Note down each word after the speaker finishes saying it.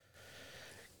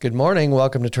Good morning.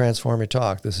 Welcome to Transform Your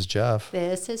Talk. This is Jeff.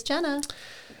 This is Jenna.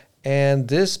 And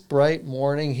this bright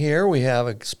morning here, we have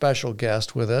a special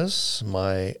guest with us,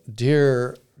 my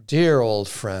dear, dear old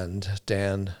friend,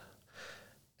 Dan,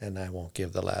 and I won't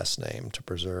give the last name to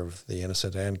preserve the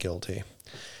innocent and guilty.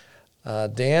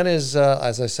 Dan is,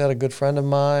 as I said, a good friend of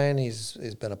mine. He's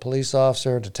been a police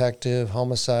officer, detective,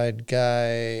 homicide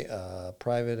guy,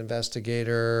 private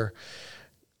investigator,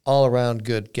 all-around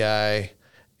good guy,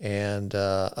 and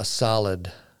a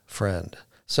solid friend.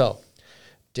 So,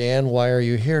 Dan, why are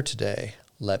you here today?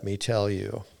 Let me tell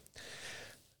you.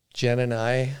 Jen and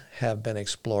I have been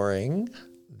exploring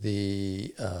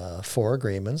the 4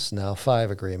 agreements, now 5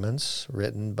 agreements,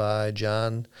 written by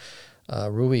John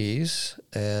Ruiz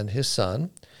and his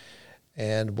son.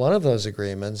 And one of those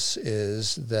agreements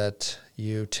is that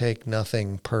you take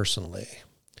nothing personally.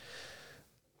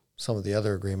 Some of the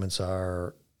other agreements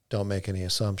are don't make any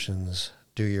assumptions,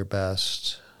 do your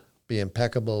best, be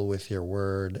impeccable with your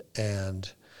word,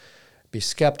 and be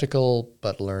skeptical,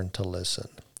 but learn to listen.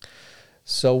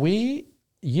 So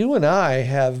you and I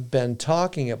have been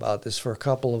talking about this for a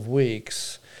couple of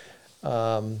weeks.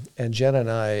 And Jen and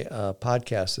I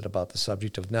podcasted about the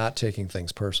subject of not taking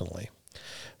things personally.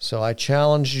 So I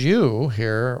challenged you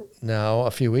here now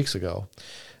a few weeks ago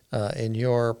in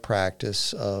your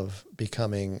practice of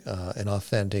becoming an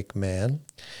authentic man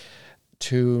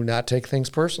to not take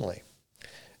things personally.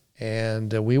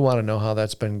 And we want to know how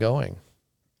that's been going.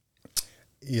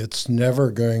 It's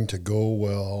never going to go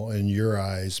well in your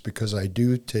eyes because I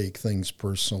do take things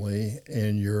personally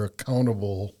and you're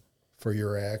accountable for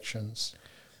your actions.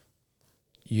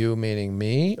 You meaning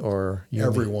me or you?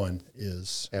 Everyone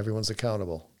is. Everyone's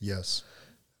accountable. Yes.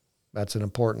 That's an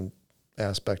important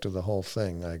aspect of the whole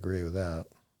thing. I agree with that,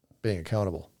 being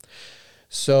accountable.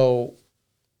 So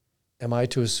am I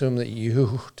to assume that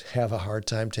you have a hard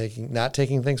time not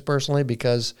taking things personally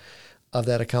because of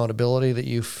that accountability that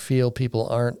you feel people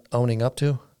aren't owning up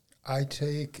to? I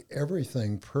take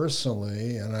everything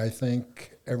personally, and I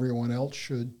think everyone else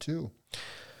should too.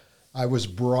 I was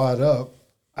brought up,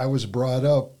 my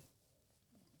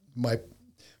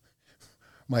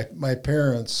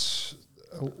parents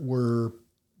were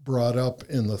brought up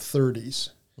in the 30s.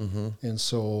 Mm-hmm. And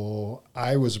so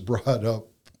I was brought up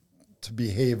to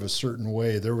behave a certain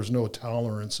way. There was no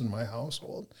tolerance in my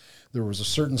household. There was a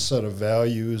certain set of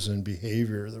values and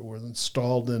behavior that were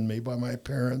installed in me by my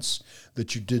parents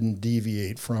that you didn't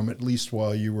deviate from, at least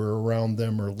while you were around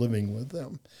them or living with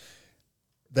them.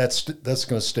 That's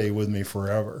going to stay with me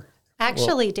forever.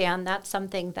 Actually, Dan, that's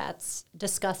something that's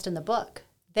discussed in the book.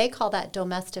 They call that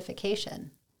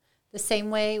domestication. The same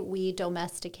way we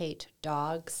domesticate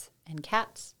dogs and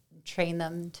cats, train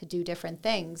them to do different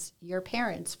things. Your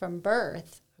parents from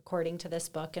birth, according to this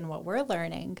book and what we're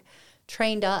learning,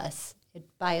 trained us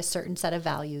by a certain set of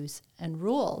values and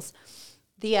rules.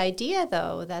 The idea,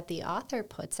 though, that the author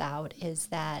puts out is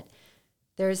that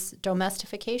there's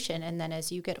domestication, and then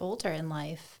as you get older in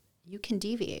life, you can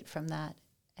deviate from that,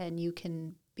 and you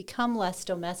can become less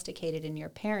domesticated in your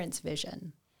parents'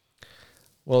 vision.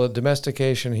 Well, the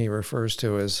domestication he refers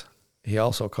to is, he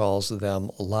also calls them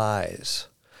lies.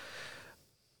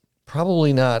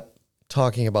 Probably not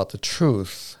talking about the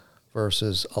truth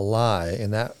versus a lie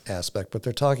in that aspect, but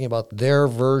they're talking about their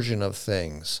version of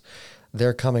things.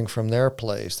 They're coming from their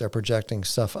place. They're projecting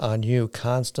stuff on you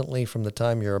constantly from the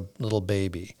time you're a little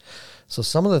baby. So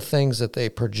some of the things that they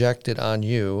projected on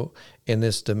you in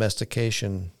this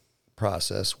domestication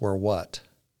process were what?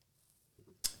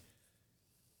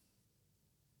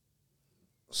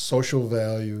 Social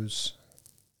values,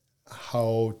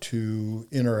 how to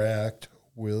interact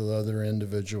with other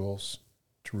individuals,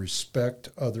 to respect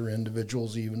other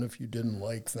individuals even if you didn't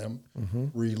like them. Mm-hmm.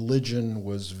 Religion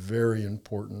was very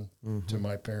important to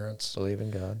my parents. Believe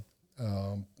in God.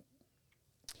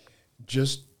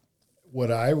 Just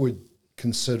what I would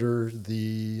consider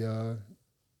the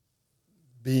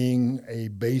being a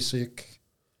basic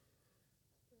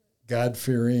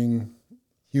God-fearing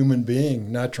human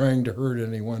being, not trying to hurt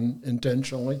anyone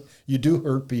intentionally. You do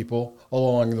hurt people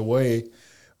along the way,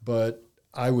 but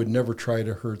I would never try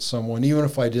to hurt someone, even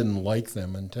if I didn't like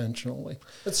them intentionally.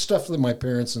 That's stuff that my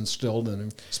parents instilled in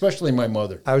me, especially my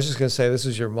mother. I was just going to say, this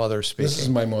is your mother speaking. This is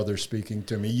my mother speaking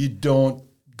to me. You don't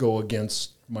go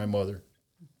against my mother.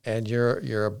 And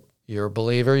you're a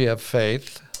believer, you have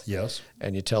faith. Yes.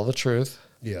 And you tell the truth.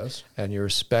 Yes. And you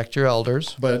respect your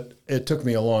elders. But it took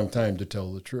me a long time to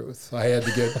tell the truth. I had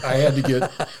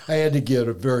to get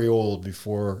very old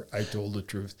before I told the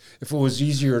truth. If it was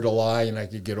easier to lie and I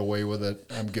could get away with it,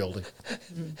 I'm guilty.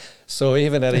 So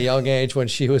even at a young age, when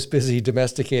she was busy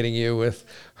domesticating you with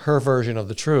her version of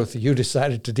the truth, you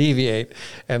decided to deviate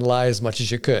and lie as much as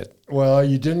you could. Well,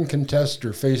 you didn't contest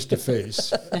her face to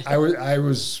face. I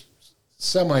was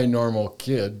semi-normal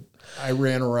kid. I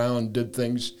ran around, did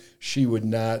things she would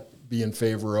not be in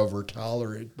favor of or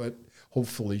tolerate, but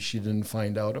hopefully she didn't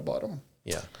find out about them.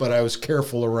 Yeah. But I was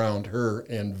careful around her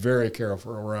and very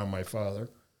careful around my father.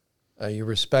 You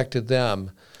respected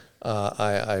them,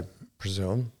 I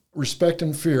presume. Respect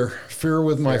and fear. Fear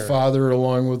with my father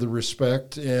along with the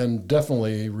respect, and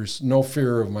definitely no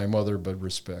fear of my mother, but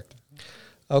respect.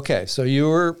 Okay, so you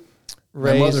were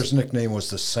raised... My mother's nickname was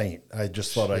the Saint. I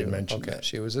just thought I'd mention that.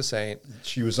 She was a saint.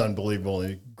 She was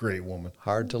unbelievably great woman.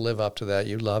 Hard to live up to that.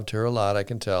 You loved her a lot, I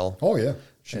can tell. Oh, yeah.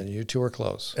 And you two were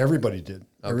close. Everybody did.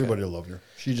 Okay. Everybody loved her.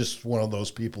 She's just one of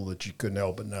those people that you couldn't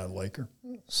help but not like her.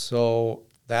 So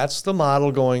that's the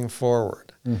model going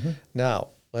forward. Mm-hmm. Now,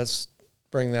 let's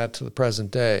bring that to the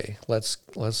present day.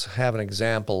 Let's have an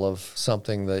example of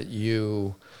something that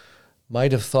you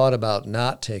might have thought about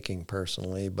not taking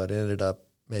personally, but ended up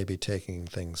maybe taking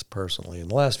things personally in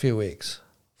the last few weeks,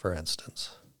 for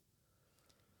instance.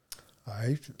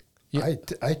 I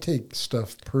take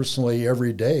stuff personally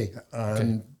every day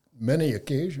on many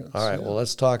occasions. All right, well,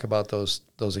 let's talk about those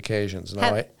occasions.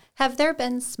 Now, have there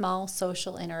been small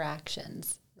social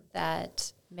interactions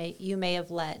that you may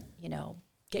have let,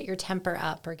 get your temper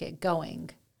up or get going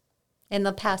in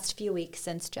the past few weeks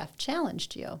since Jeff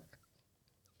challenged you?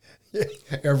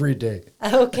 Every day.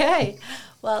 Okay.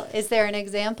 Well, is there an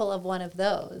example of one of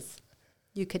those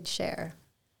you could share?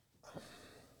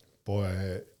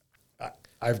 Boy,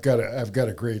 I've got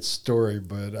a great story,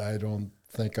 but I don't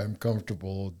think I'm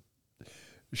comfortable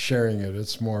sharing it.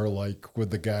 It's more like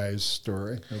with the guy's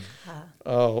story.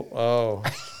 Oh.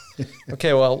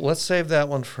 Okay, well, let's save that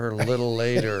one for a little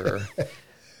later.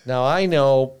 Now, I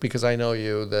know, because I know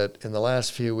you, that in the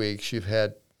last few weeks you've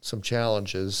had some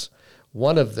challenges.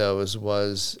 One of those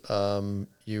was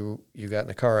you got in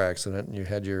a car accident and you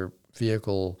had your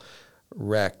vehicle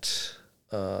wrecked,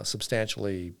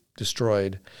 substantially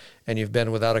destroyed, and you've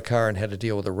been without a car and had to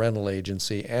deal with a rental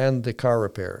agency and the car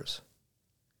repairs.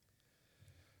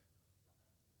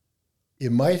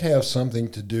 It might have something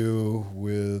to do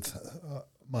with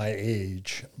my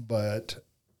age, but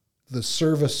the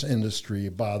service industry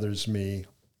bothers me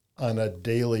on a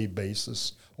daily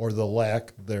basis, or the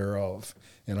lack thereof.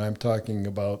 And I'm talking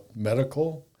about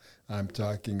medical. I'm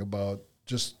talking about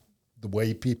just the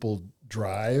way people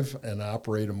drive and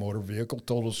operate a motor vehicle,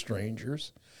 total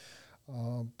strangers.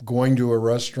 Going to a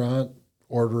restaurant,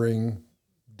 ordering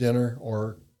dinner,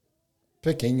 or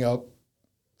picking up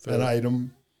an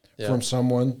item from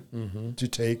someone to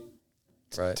take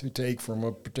from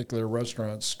a particular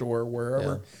restaurant, store,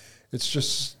 wherever. Yeah. It's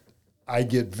just, I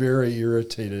get very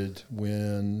irritated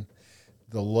when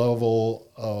the level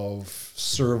of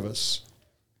service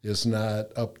is not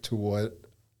up to what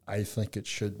I think it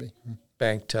should be.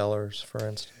 Bank tellers, for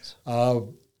instance.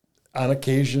 On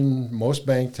occasion, most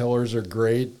bank tellers are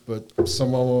great, but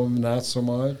some of them not so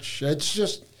much. It's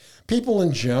just people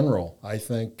in general, I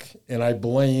think, and I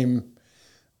blame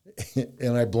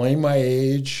my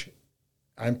age.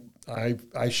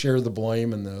 I share the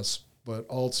blame in this, but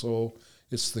also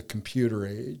it's the computer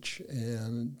age,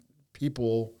 and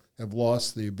people have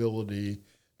lost the ability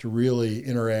to really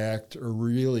interact or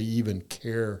really even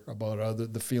care about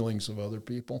the feelings of other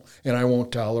people, and I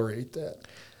won't tolerate that.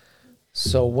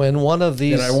 So when one of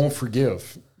these... And I won't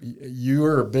forgive. You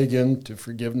are big into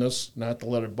forgiveness, not to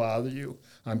let it bother you.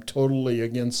 I'm totally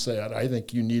against that. I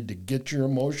think you need to get your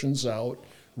emotions out,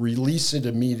 release it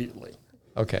immediately.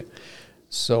 Okay.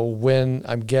 So when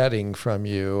I'm getting from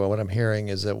you, what I'm hearing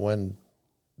is that when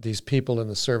these people in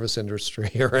the service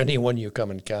industry or anyone you come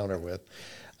encounter with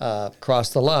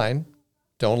cross the line,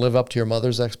 don't live up to your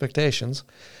mother's expectations,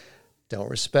 don't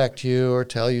respect you or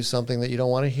tell you something that you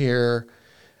don't want to hear,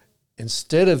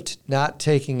 instead of not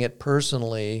taking it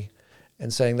personally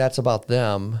and saying that's about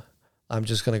them, I'm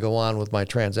just going to go on with my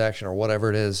transaction or whatever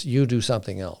it is, you do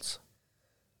something else.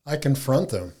 I confront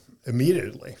them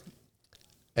immediately.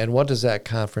 And what does that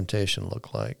confrontation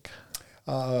look like?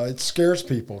 It scares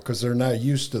people because they're not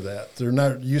used to that. They're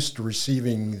not used to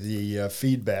receiving the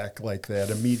feedback like that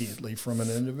immediately from an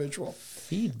individual.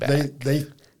 Feedback?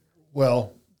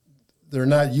 They're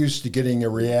not used to getting a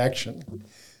reaction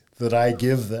that I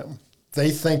give them. they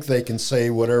think they can say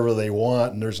whatever they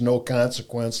want and there's no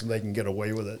consequence and they can get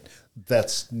away with it.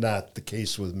 That's not the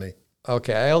case with me.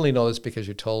 Okay, I only know this because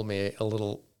you told me a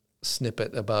little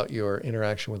snippet about your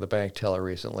interaction with a bank teller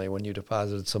recently when you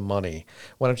deposited some money.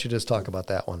 Why don't you just talk about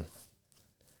that one?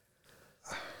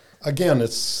 Again,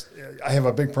 I have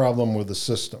a big problem with the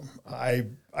system. I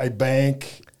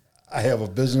bank, I have a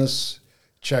business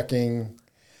checking,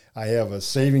 I have a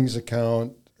savings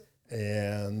account,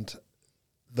 and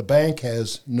the bank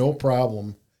has no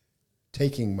problem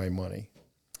taking my money.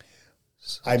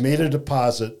 I made a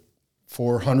deposit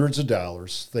for hundreds of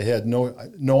dollars. They had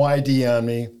no ID on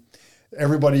me.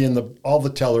 Everybody all the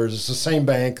tellers, it's the same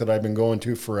bank that I've been going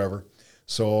to forever.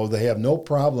 So they have no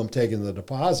problem taking the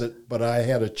deposit, but I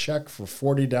had a check for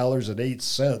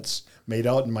 $40.08 made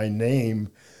out in my name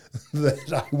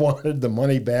that I wanted the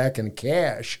money back in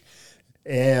cash,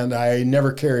 and I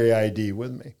never carry ID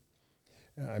with me.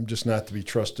 I'm just not to be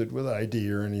trusted with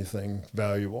ID or anything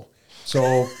valuable.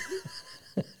 So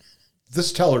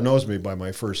this teller knows me by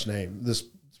my first name, this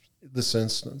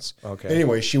instance. Okay.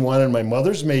 Anyway, she wanted my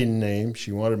mother's maiden name.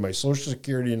 She wanted my Social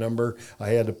Security number. I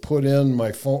had to put in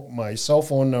my cell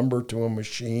phone number to a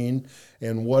machine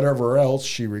and whatever else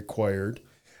she required.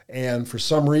 And for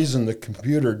some reason, the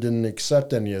computer didn't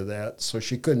accept any of that, so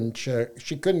she couldn't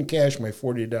cash my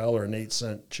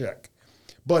 $40.08 check.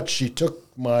 But she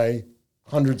took my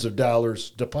hundreds of dollars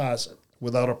deposit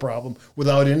without a problem,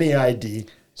 without any ID.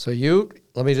 So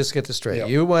let me just get this straight. Yep.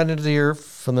 You went into your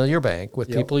familiar bank with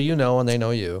people you know and they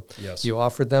know you. Yes. You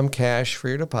offered them cash for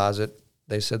your deposit.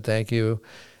 They said thank you.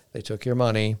 They took your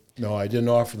money. No, I didn't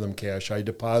offer them cash. I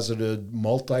deposited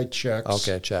multi-checks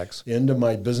Checks. into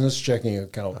my business checking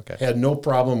account. Okay. Had no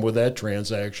problem with that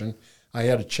transaction. I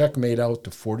had a check made out to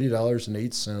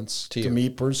 $40.08 to me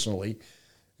personally,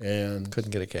 and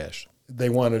Couldn't get it cash. they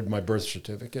wanted my birth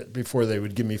certificate before they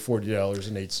would give me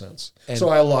 $40.08. So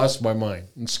I lost my mind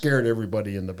and scared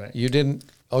everybody in the bank. You didn't,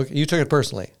 you took it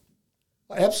personally.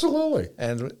 Absolutely.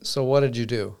 And so what did you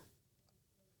do?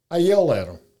 I yelled at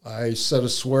them. I said a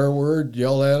swear word,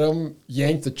 yelled at them,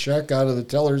 yanked the check out of the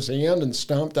teller's hand, and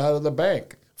stomped out of the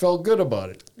bank. Felt good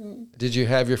about it. Did you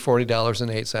have your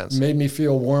 $40.08? Made me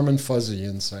feel warm and fuzzy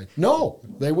inside. No,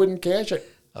 they wouldn't cash it.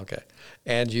 Okay.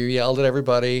 And you yelled at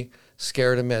everybody,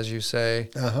 scared them, as you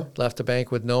say, left the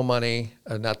bank with no money,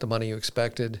 not the money you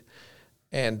expected.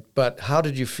 But how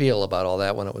did you feel about all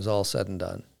that when it was all said and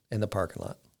done in the parking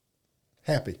lot?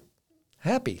 Happy.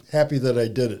 Happy. Happy that I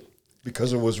did it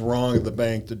because it was wrong of the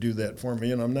bank to do that for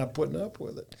me, and I'm not putting up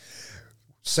with it.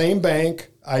 Same bank,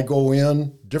 I go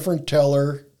in, different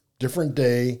teller, different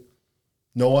day,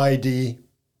 no ID.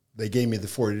 They gave me the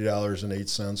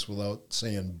 $40.08 without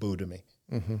saying boo to me.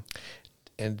 Mm-hmm.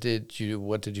 And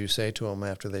what did you say to them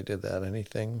after they did that?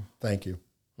 Anything? Thank you.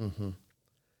 Mm-hmm.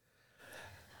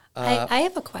 I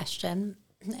have a question,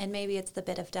 and maybe it's the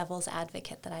bit of devil's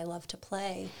advocate that I love to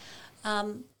play.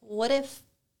 What if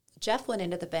Jeff went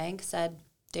into the bank, said,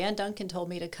 Dan Duncan told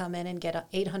me to come in and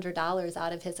get $800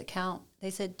 out of his account.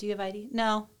 They said, do you have ID?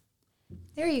 No.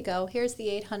 There you go. Here's the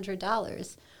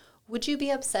 $800. Would you be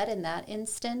upset in that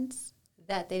instance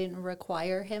that they didn't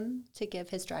require him to give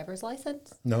his driver's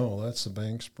license? No, that's the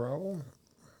bank's problem.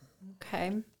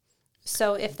 Okay.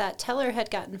 So if that teller had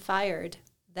gotten fired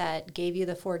that gave you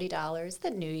the $40,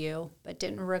 that knew you, but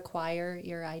didn't require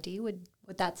your ID, would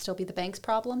that still be the bank's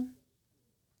problem?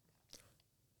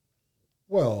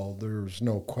 Well, there's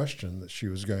no question that she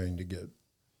was going to get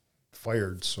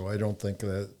fired, so I don't think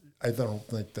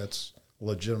that's a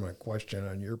legitimate question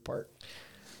on your part.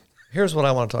 Here's what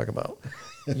I want to talk about.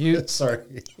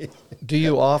 Sorry. Do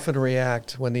you often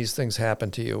react when these things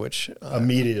happen to you, which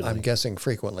immediately? I'm guessing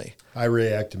frequently. I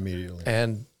react immediately.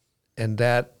 And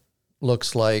that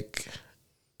looks like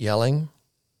yelling?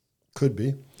 Could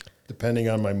be. Depending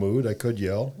on my mood, I could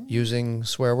yell. Using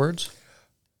swear words?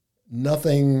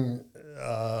 Nothing,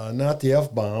 not the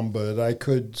F-bomb, but I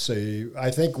could say,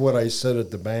 I think what I said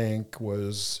at the bank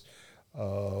was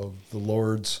the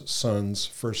Lord's son's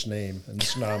first name and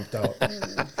stomped out.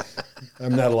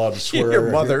 I'm not allowed to swear.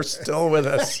 Your mother's still with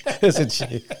us, isn't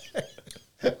she?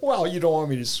 Well, you don't want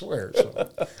me to swear, so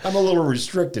I'm a little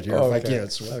restricted here if I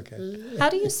can't swear. Okay. How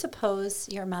do you suppose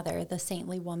your mother, the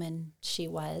saintly woman she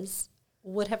was,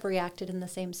 would have reacted in the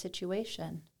same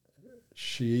situation? If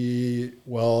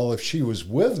she was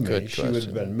with me, Good she would have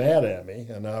question. been mad at me,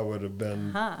 and I would have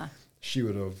been, she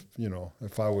would have,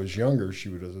 if I was younger, she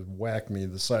would have whacked me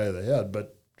the side of the head,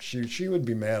 but she would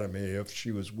be mad at me if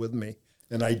she was with me,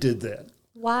 and I did that.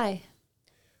 Why?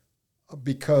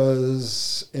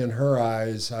 Because in her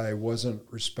eyes, I wasn't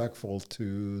respectful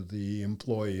to the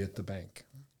employee at the bank.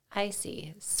 I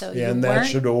see. So you And that weren't.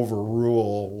 should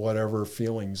overrule whatever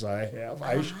feelings I have.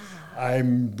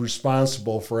 I'm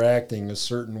responsible for acting a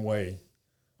certain way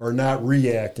or not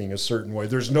reacting a certain way.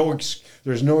 There's no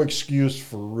excuse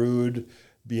for rude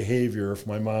behavior if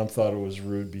my mom thought it was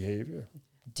rude behavior.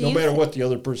 No matter what the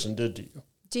other person did to you.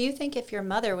 Do you think if your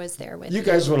mother was there with you? You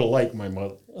guys would have liked my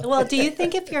mother. Well, do you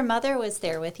think if your mother was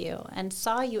there with you and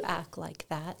saw you act like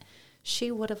that,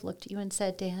 she would have looked at you and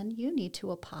said, Dan, you need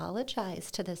to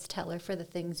apologize to this teller for the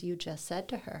things you just said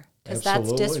to her, because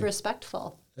that's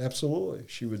disrespectful. Absolutely.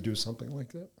 She would do something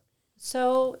like that.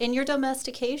 So in your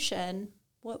domestication,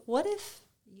 what if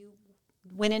you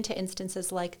went into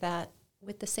instances like that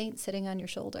with the saint sitting on your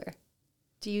shoulder?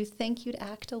 Do you think you'd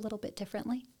act a little bit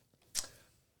differently?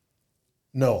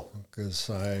 No, because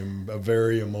I'm a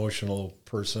very emotional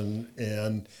person,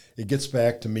 and it gets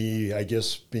back to me, I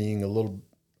guess, being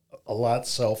a lot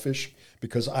selfish,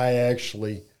 because I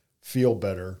actually feel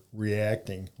better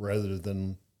reacting rather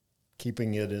than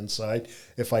keeping it inside.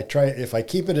 If I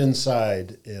keep it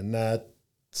inside and not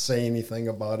say anything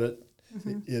about it,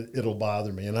 it'll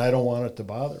bother me, and I don't want it to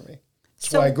bother me.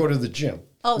 That's why I go to the gym.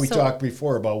 We talked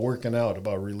before about working out,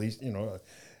 about release.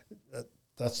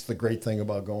 That's the great thing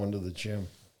about going to the gym.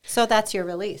 So that's your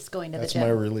release, going to the gym. That's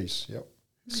my release, yep.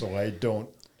 So I don't,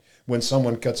 when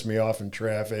someone cuts me off in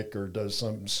traffic or does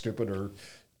something stupid or,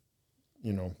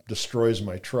 destroys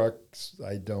my truck,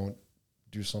 I don't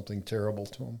do something terrible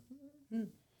to them.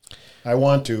 I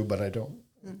want to, but I don't.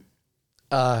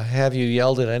 Have you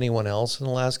yelled at anyone else in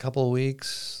the last couple of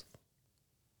weeks?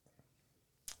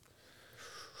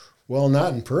 Well,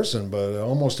 not in person, but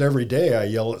almost every day I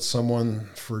yell at someone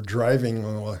for driving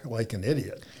like an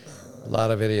idiot. A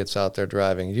lot of idiots out there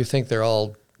driving. Do you think they're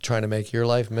all trying to make your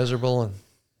life miserable?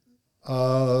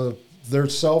 They're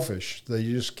selfish. They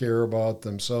just care about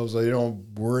themselves. They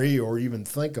don't worry or even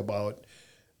think about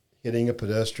hitting a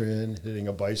pedestrian, hitting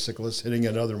a bicyclist, hitting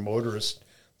another motorist.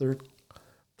 They're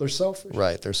selfish.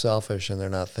 Right, they're selfish and they're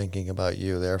not thinking about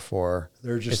you. Therefore,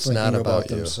 they're just it's not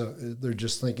about you. They're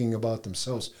just thinking about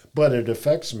themselves. But it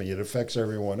affects me. It affects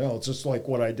everyone else. It's like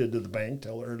what I did to the bank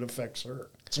teller. It affects her.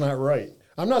 It's not right.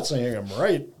 I'm not saying I'm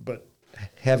right, but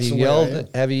have you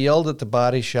yelled at the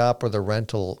body shop or the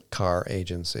rental car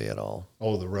agency at all?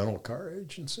 Oh, the rental car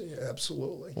agency,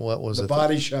 absolutely. What was the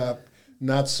body shop?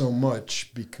 Not so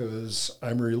much, because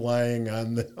I'm relying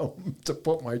on them to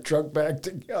put my truck back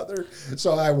together.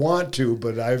 So I want to,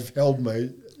 but I've held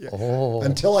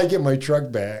until I get my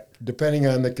truck back. Depending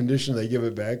on the condition they give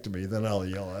it back to me, then I'll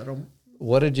yell at them.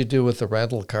 What did you do with the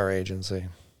rental car agency?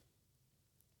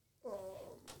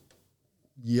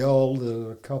 Yelled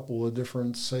at a couple of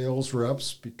different sales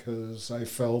reps because I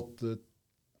felt that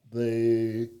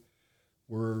they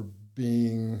were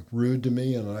being rude to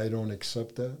me, and I don't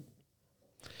accept that.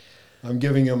 I'm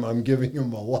giving them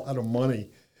a lot of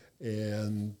money,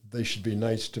 and they should be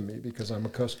nice to me because I'm a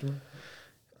customer.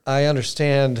 I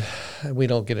understand. We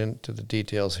don't get into the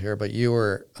details here, but you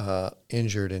were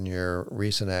injured in your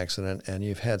recent accident, and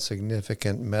you've had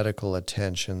significant medical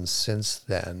attention since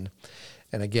then.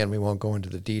 And again, we won't go into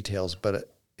the details,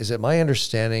 but is it my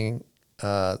understanding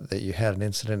that you had an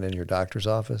incident in your doctor's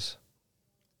office?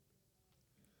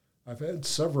 I've had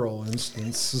several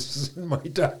instances in my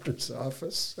doctor's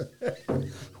office.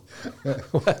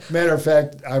 Matter of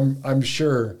fact, I'm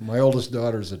sure my oldest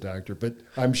daughter's a doctor, but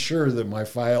I'm sure that my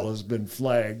file has been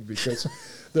flagged because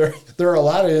there are a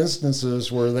lot of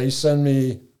instances where they send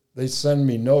me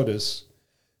notice,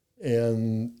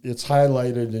 and it's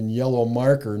highlighted in yellow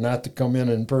marker not to come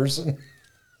in person.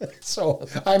 So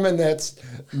I'm in that.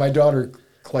 My daughter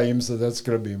claims that that's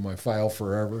going to be in my file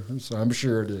forever, so I'm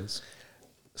sure it is.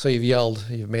 So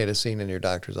you've made a scene in your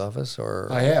doctor's office, or?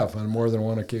 I have on more than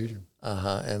one occasion.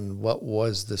 And what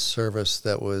was the service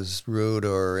that was rude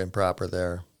or improper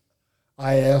there?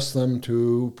 I asked them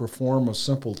to perform a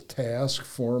simple task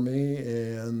for me,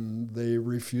 and they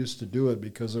refused to do it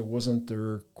because it wasn't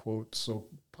their, quote, so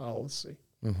policy.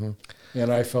 Mm-hmm.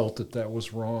 And I felt that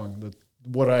was wrong, that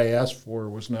what I asked for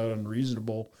was not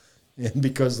unreasonable, and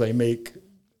because they make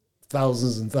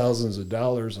thousands and thousands of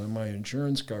dollars on my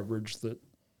insurance coverage, that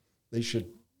they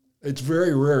should. It's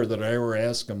very rare that I ever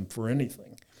ask them for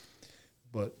anything,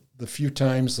 but the few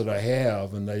times that I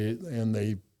have,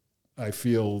 I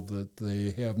feel that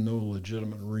they have no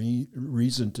legitimate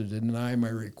reason to deny my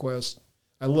request,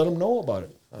 I let them know about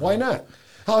it. Why not?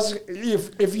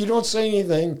 If you don't say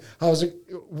anything,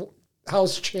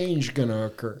 how's change going to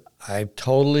occur? I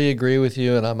totally agree with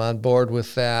you, and I'm on board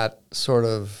with that sort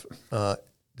of.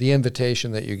 The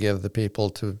invitation that you give the people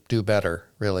to do better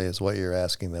really is what you're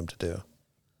asking them to do.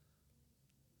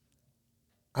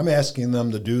 I'm asking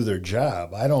them to do their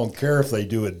job. I don't care if they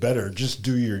do it better. Just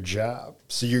do your job.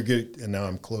 So you're good. And now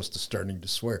I'm close to starting to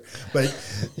swear. But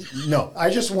no, I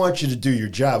just want you to do your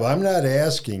job. I'm not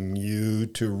asking you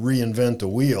to reinvent the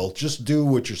wheel. Just do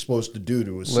what you're supposed to do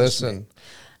to assist me. Listen,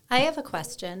 I have a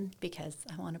question because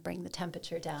I want to bring the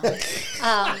temperature down.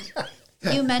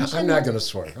 You mentioned I'm not going to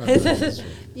swear. I'm not gonna swear.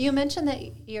 You mentioned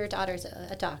that your daughter's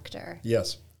a doctor.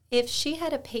 Yes. If she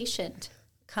had a patient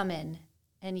come in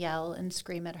and yell and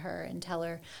scream at her and tell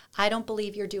her, I don't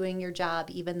believe you're doing your job,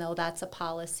 even though that's a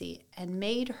policy, and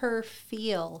made her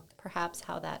feel perhaps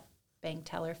how that bank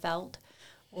teller felt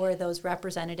or those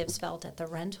representatives felt at the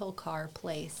rental car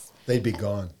place. They'd be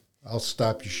gone. I'll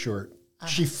stop you short.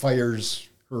 She fires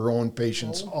her own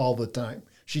patients all the time.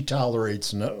 She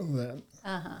tolerates none of that.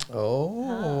 oh.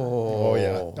 Oh,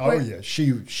 yeah. Oh, yeah.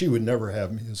 She would never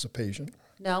have me as a patient.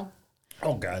 No?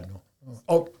 Oh, God, no.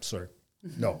 Oh, sorry.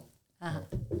 No.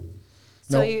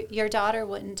 So No. your daughter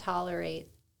wouldn't tolerate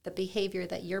the behavior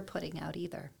that you're putting out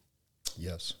either.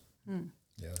 Yes.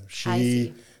 Yeah. I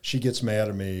see. She gets mad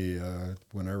at me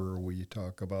whenever we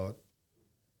talk about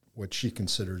what she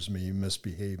considers me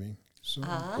misbehaving. So,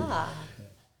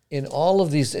 In all of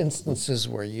these instances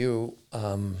where you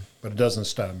but it doesn't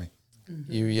stop me.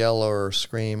 you yell or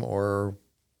scream or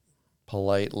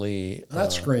politely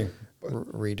Not scream.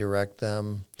 redirect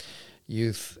them,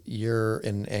 you're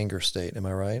in an anger state. Am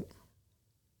I right?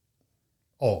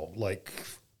 Oh, like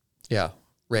Yeah,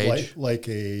 rage. like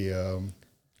a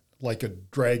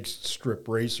drag strip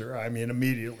racer. I mean,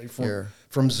 immediately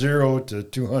from 0 to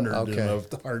 200 in Okay.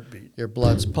 a heartbeat. Your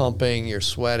blood's pumping. You're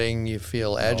sweating. You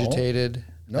feel agitated.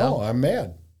 No, I'm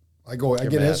mad. I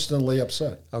get mad. instantly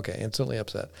upset. Okay, instantly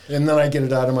upset. And then I get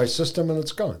it out of my system and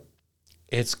it's gone.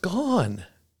 It's gone.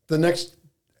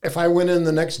 If I went in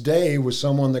the next day with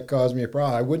someone that caused me a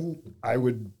problem, I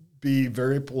would be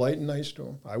very polite and nice to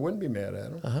him. I wouldn't be mad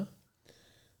at him.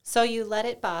 So you let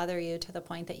it bother you to the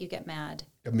point that you get mad.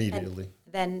 Immediately.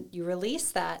 Then you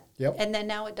release that. Yep. And then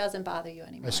now it doesn't bother you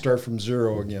anymore. I start from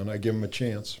 0 again. I give him a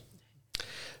chance.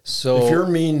 So If you're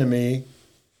mean to me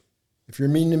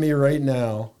right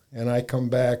now, and I come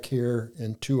back here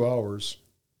in 2 hours,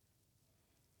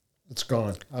 it's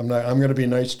gone. I'm going to be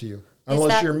nice to you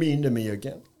unless you're mean to me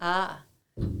again.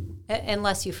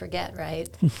 Unless you forget, right?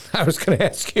 I was going to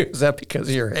ask you, is that because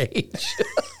of your age?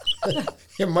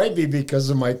 It might be because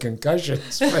of my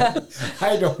concussions, but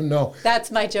I don't know. That's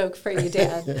my joke for you,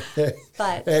 Dan.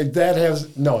 But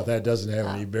That doesn't have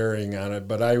any bearing on it.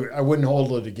 But I wouldn't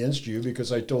hold it against you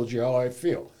because I told you how I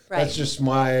feel. Right. That's just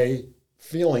my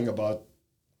feeling about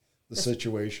the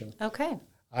situation. okay.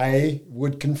 I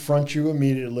would confront you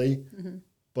immediately,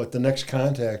 but the next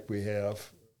contact we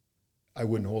have, I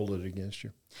wouldn't hold it against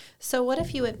you. So what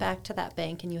if you went back to that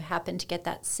bank and you happened to get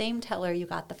that same teller you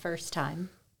got the first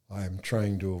time? I'm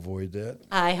trying to avoid that.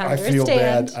 I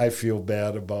understand. I feel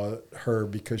bad about her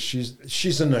because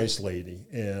she's a nice lady,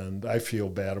 and I feel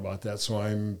bad about that. So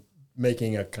I'm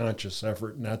making a conscious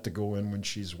effort not to go in when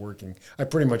she's working. I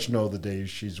pretty much know the days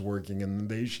she's working and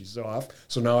the days she's off.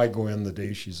 So now I go in the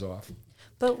day she's off.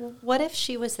 But what if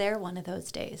she was there one of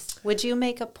those days? Would you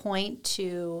make a point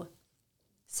to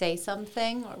say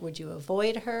something, or would you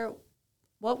avoid her?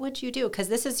 What would you do? Because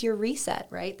this is your reset,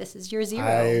 right? This is your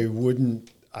 0.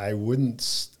 I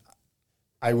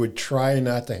would try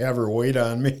not to have her wait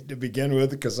on me to begin with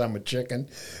because I'm a chicken,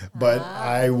 but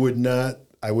I would not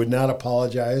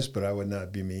apologize, but I would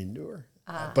not be mean to her.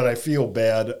 But I feel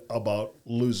bad about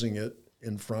losing it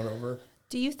in front of her.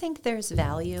 Do you think there's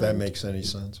value? If that makes any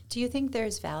sense. Do you think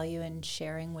there's value in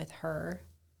sharing with her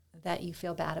that you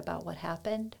feel bad about what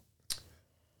happened?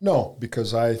 No,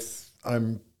 because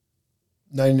I'm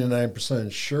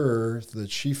 99% sure that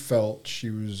she felt she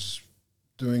was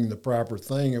doing the proper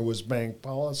thing. It was bank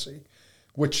policy,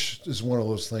 which is one of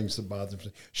those things that bothers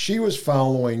me. She was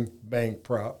following bank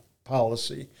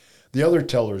policy. The other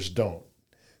tellers don't.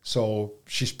 So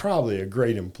she's probably a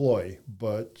great employee,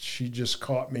 but she just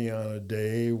caught me on a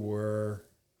day where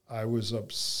I was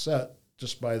upset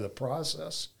just by the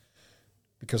process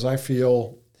because I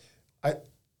feel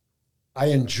I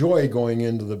enjoy going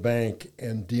into the bank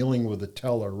and dealing with a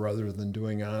teller rather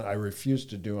than I refuse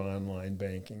to do online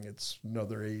banking. It's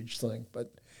another age thing, but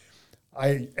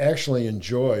I actually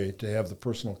enjoy to have the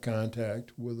personal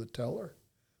contact with a teller.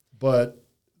 But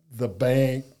the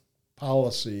bank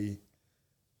policy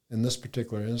in this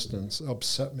particular instance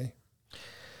upset me.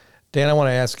 Dan, I want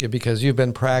to ask you, because you've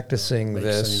been practicing Makes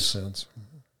this. any sense.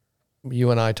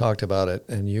 You and I talked about it,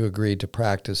 and you agreed to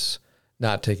practice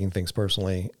not taking things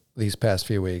personally these past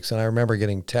few weeks. And I remember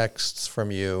getting texts from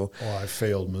you Oh, I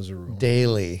failed miserably.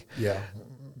 daily. Yeah.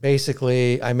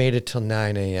 basically, I made it till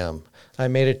 9 a.m. I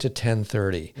made it to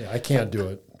 10:30. Yeah, I can't do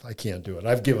it. I can't do it.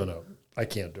 I've given up. I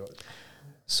can't do it.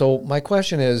 So my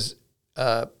question is,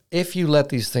 if you let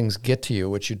these things get to you,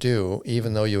 which you do,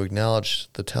 even though you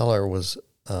acknowledge the teller was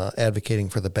advocating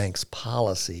for the bank's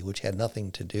policy, which had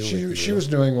nothing to do with you. She was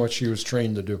doing what she was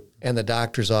trained to do. And the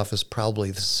doctor's office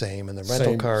probably the same, and the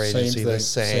rental car agency the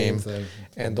same, thing.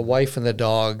 And the wife and the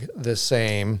dog the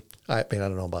same. I mean, I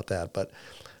don't know about that, but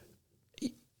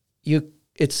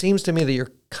it seems to me that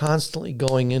you're constantly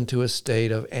going into a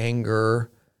state of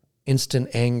anger, instant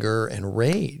anger and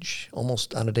rage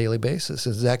almost on a daily basis.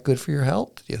 Is that good for your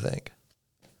health, do you think?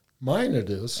 Mine it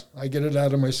is. I get it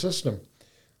out of my system.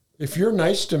 If you're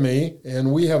nice to me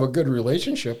and we have a good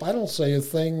relationship, I don't say a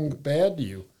thing bad to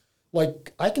you.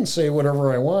 Like, I can say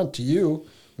whatever I want to you.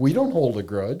 We don't hold a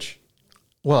grudge.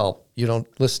 Well, you don't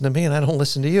listen to me and I don't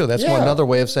listen to you. That's another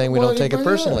way of saying we don't take it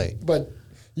personally. Yeah. But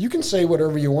you can say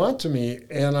whatever you want to me,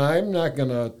 and I'm not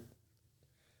gonna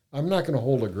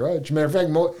hold a grudge. Matter of fact,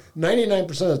 99%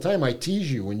 of the time I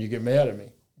tease you when you get mad at me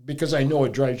because I know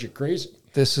it drives you crazy.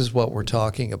 This is what we're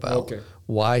talking about. Okay.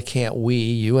 Why can't we,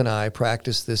 you and I,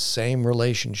 practice this same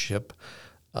relationship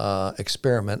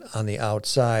experiment on the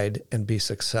outside and be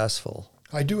successful?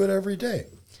 I do it every day.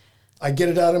 I get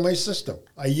it out of my system.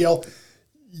 I yell,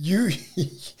 you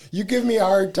give me a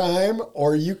hard time,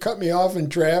 or you cut me off in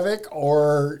traffic,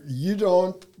 or you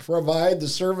don't provide the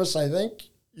service I think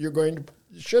you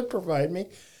should provide me.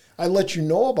 I let you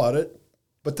know about it,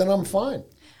 but then I'm fine.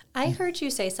 I heard you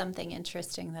say something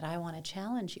interesting that I want to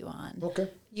challenge you on. Okay.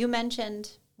 You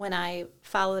mentioned when I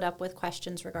followed up with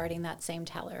questions regarding that same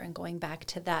teller and going back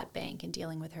to that bank and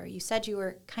dealing with her, you said you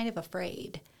were kind of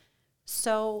afraid.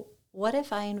 So what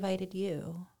if I invited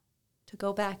you to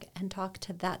go back and talk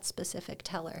to that specific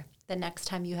teller the next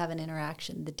time you have an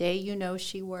interaction, the day you know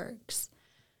she works,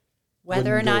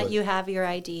 whether or not you have your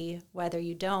ID, whether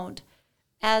you don't,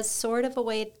 as sort of a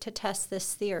way to test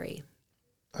this theory?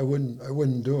 I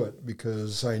wouldn't do it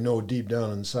because I know deep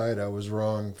down inside I was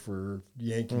wrong for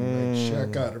yanking my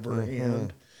check out of her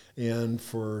hand and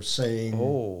for saying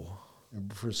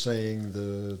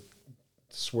the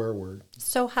swear word.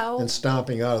 So how and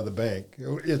stomping out of the bank.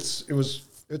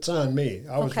 It's on me.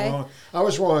 I was wrong. I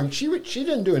was wrong. She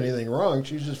didn't do anything wrong.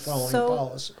 She was just following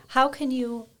policy. How can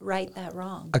you right that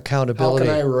wrong? Accountability.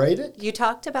 How can I right it? You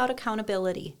talked about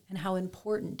accountability and how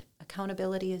important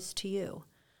accountability is to you.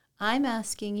 I'm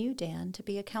asking you, Dan, to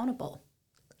be accountable.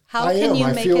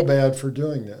 I feel bad for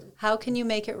doing that. How can you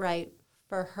make it right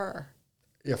for her?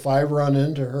 If I run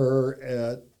into her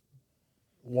at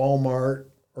Walmart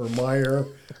or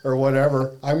Meijer or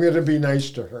whatever, I'm going to be nice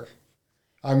to her.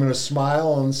 I'm going to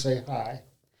smile and say hi.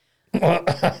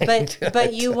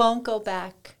 But you won't go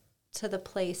back to the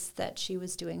place that she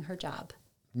was doing her job.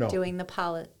 No. Doing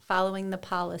following the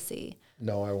policy.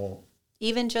 No, I won't.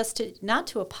 Even just not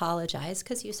to apologize,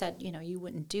 because you said, you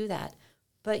wouldn't do that.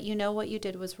 But you know what you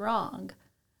did was wrong.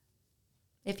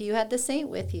 If you had the saint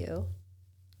with you,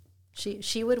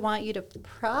 she would want you to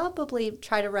probably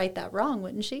try to right that wrong,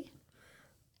 wouldn't she?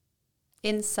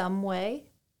 In some way?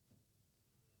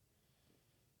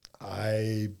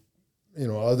 Other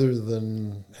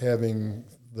than having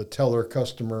the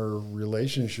teller-customer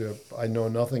relationship, I know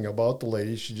nothing about the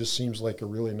lady. She just seems like a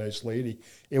really nice lady.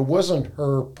 It wasn't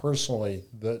her personally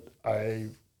that I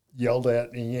yelled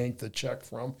at and yanked the check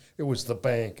from. It was the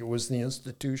bank. It was the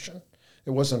institution.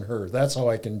 It wasn't her. That's how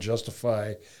I can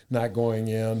justify not going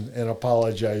in and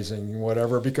apologizing,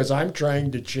 whatever, because I'm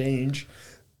trying to change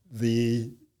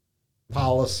the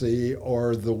policy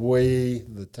or the way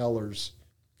the tellers,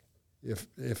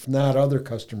 if not other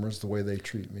customers, the way they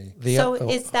treat me.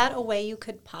 Is that a way you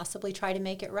could possibly try to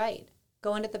make it right?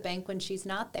 Go into the bank when she's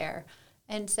not there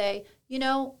and say,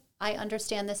 I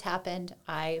understand this happened.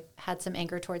 I had some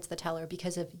anger towards the teller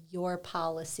because of your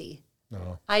policy.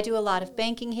 No. I do a lot of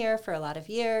banking here for a lot of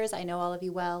years. I know all of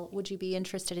you well. Would you be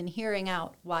interested in hearing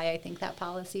out why I think that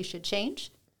policy should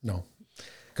change? No,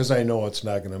 because I know it's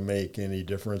not going to make any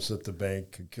difference, that the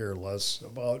bank could care less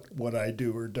about what I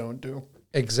do or don't do.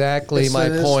 Exactly It's my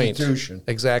an point. institution.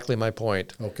 Exactly my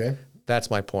point. Okay. That's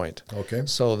my point. Okay.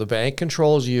 So the bank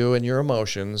controls you and your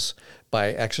emotions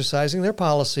by exercising their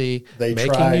policy, They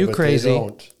making try, you but crazy. They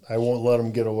don't. I won't let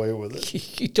them get away with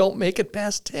it. You don't make it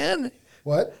past 10.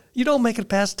 What? You don't make it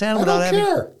past 10 I without don't having...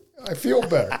 care. I feel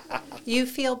better. You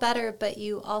feel better, but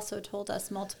you also told us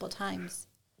multiple times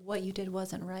what you did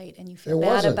wasn't right, and you feel It bad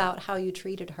wasn't. about how you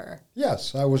treated her.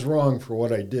 Yes, I was wrong for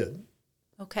what I did.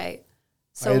 Okay.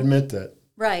 I admit that.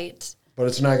 Right. But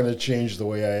it's not going to change the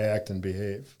way I act and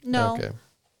behave. No. Okay.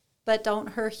 But don't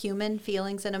her human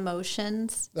feelings and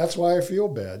emotions That's why I feel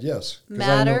bad, yes. 'Cause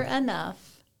matter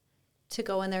enough to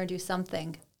go in there and do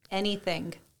something,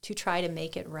 anything, to try to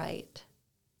make it right?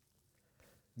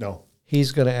 No.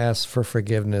 He's going to ask for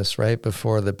forgiveness right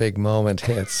before the big moment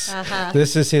hits.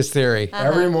 This is his theory.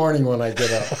 Every morning when I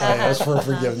get up, I ask for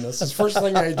forgiveness. It's the first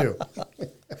thing I do.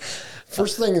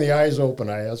 First thing the eyes open,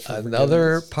 I ask for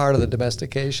Another forgiveness. part of the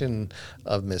domestication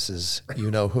of Mrs.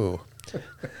 You-Know-Who.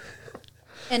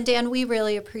 And Dan, we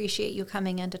really appreciate you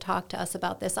coming in to talk to us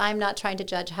about this. I'm not trying to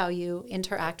judge how you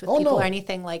interact with people or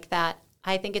anything like that.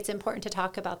 I think it's important to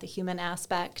talk about the human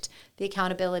aspect, the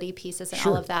accountability pieces, and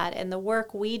all of that. And the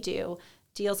work we do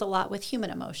deals a lot with human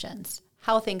emotions,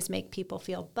 how things make people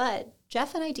feel. But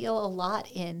Jeff and I deal a lot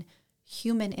in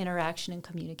human interaction and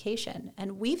communication.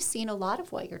 And we've seen a lot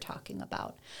of what you're talking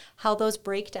about, how those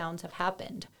breakdowns have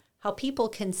happened, how people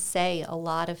can say a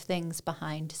lot of things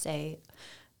behind, say,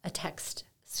 a text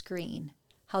screen,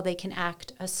 how they can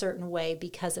act a certain way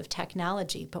because of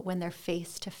technology. But when they're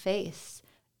face to face,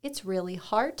 it's really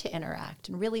hard to interact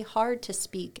and really hard to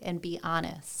speak and be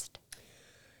honest.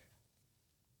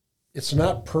 It's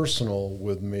not personal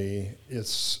with me.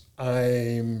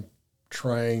 I'm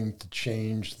trying to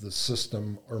change the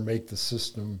system or make the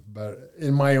system better.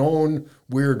 In my own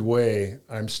weird way,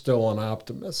 I'm still an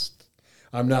optimist.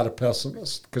 I'm not a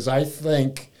pessimist because I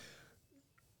think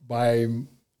by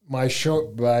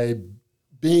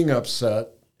being upset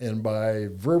and by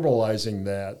verbalizing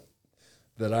that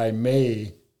I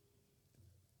may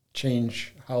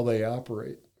change how they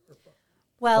operate,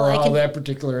 Well, or how that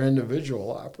particular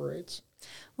individual operates.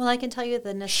 Well, I can tell you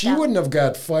the She wouldn't have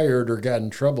got fired or got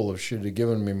in trouble if she'd have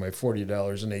given me my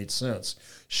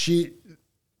 $40.08.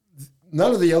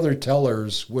 None of the other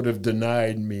tellers would have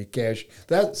denied me cash.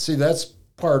 That's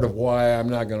part of why I'm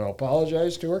not going to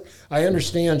apologize to her. I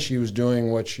understand she was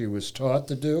doing what she was taught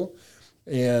to do,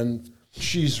 and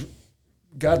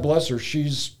God bless her,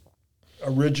 she's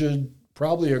a rigid,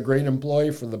 probably a great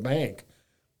employee for the bank,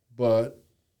 but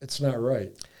it's not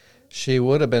right. She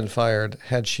would have been fired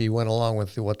had she went along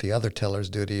with what the other tellers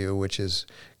do to you, which is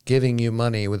giving you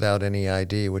money without any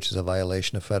ID, which is a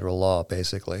violation of federal law,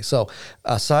 basically. So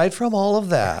aside from all of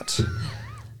that,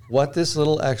 what this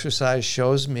little exercise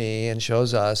shows me and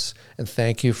shows us, and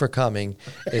thank you for coming,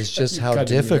 is just how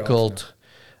difficult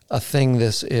a thing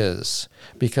this is.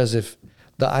 Because if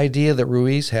the idea that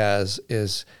Ruiz has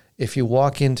is if you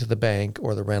walk into the bank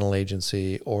or the rental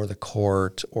agency or the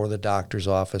court or the doctor's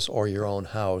office or your own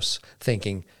house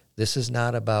thinking, this is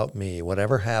not about me,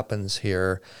 whatever happens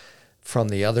here from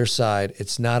the other side,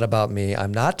 it's not about me,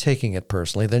 I'm not taking it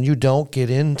personally, then you don't get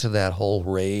into that whole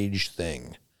rage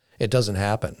thing. It doesn't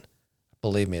happen.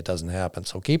 Believe me, it doesn't happen.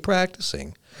 So keep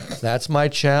practicing. That's my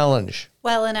challenge.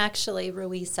 Well, and actually,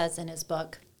 Ruiz says in his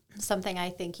book, something I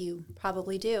think you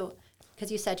probably do,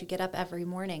 because you said you get up every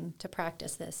morning to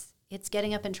practice this. It's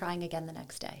getting up and trying again the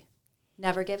next day.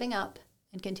 Never giving up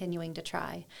and continuing to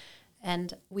try.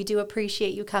 And we do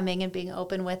appreciate you coming and being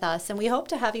open with us. And we hope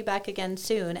to have you back again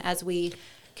soon as we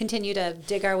continue to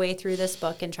dig our way through this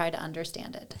book and try to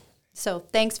understand it. So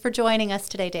thanks for joining us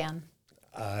today, Dan.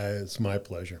 It's my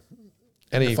pleasure.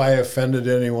 Any, If I offended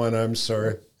anyone, I'm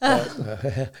sorry.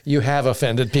 you have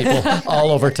offended people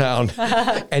all over town,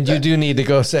 and you do need to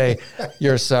go say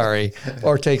you're sorry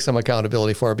or take some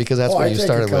accountability for it, because that's what you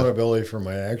started I take accountability for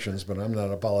my actions, but I'm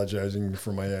not apologizing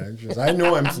for my actions. I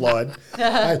know I'm flawed.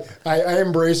 I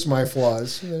embrace my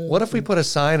flaws. What if we put a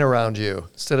sign around you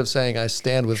instead of saying I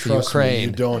stand with Trust Ukraine? me,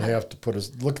 you don't have to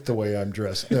look at the way I'm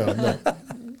dressed. No.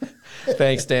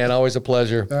 Thanks, Dan. Always a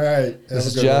pleasure. All right. This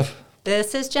is Jeff.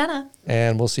 This is Jenna.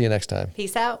 And we'll see you next time.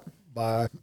 Peace out. Bye.